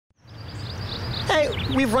Hey,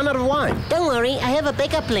 we've run out of wine. Don't worry, I have a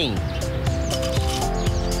backup plan.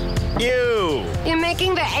 You're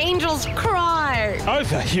making the angels cry.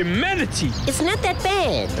 Over humanity. It's not that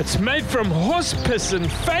bad. It's made from horse piss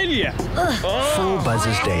and failure. Four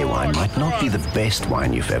Buzzers Day Wine might not be the best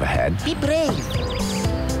wine you've ever had. Be brave.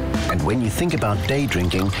 And when you think about day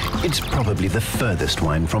drinking, it's probably the furthest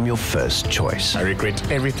wine from your first choice. I regret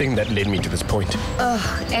everything that led me to this point.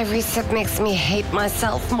 Every sip makes me hate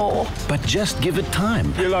myself more. But just give it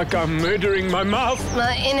time, Feel like I'm murdering my mouth.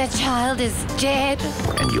 My inner child is dead.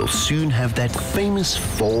 and you'll soon have that famous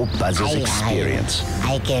Four Buzzers experience.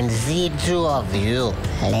 I can see two of you.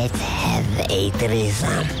 Let's have a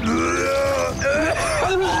threesome.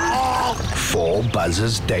 Four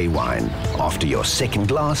Buzzers Day Wine. After your second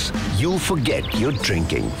glass, you'll forget you're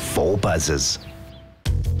drinking Four Buzzers.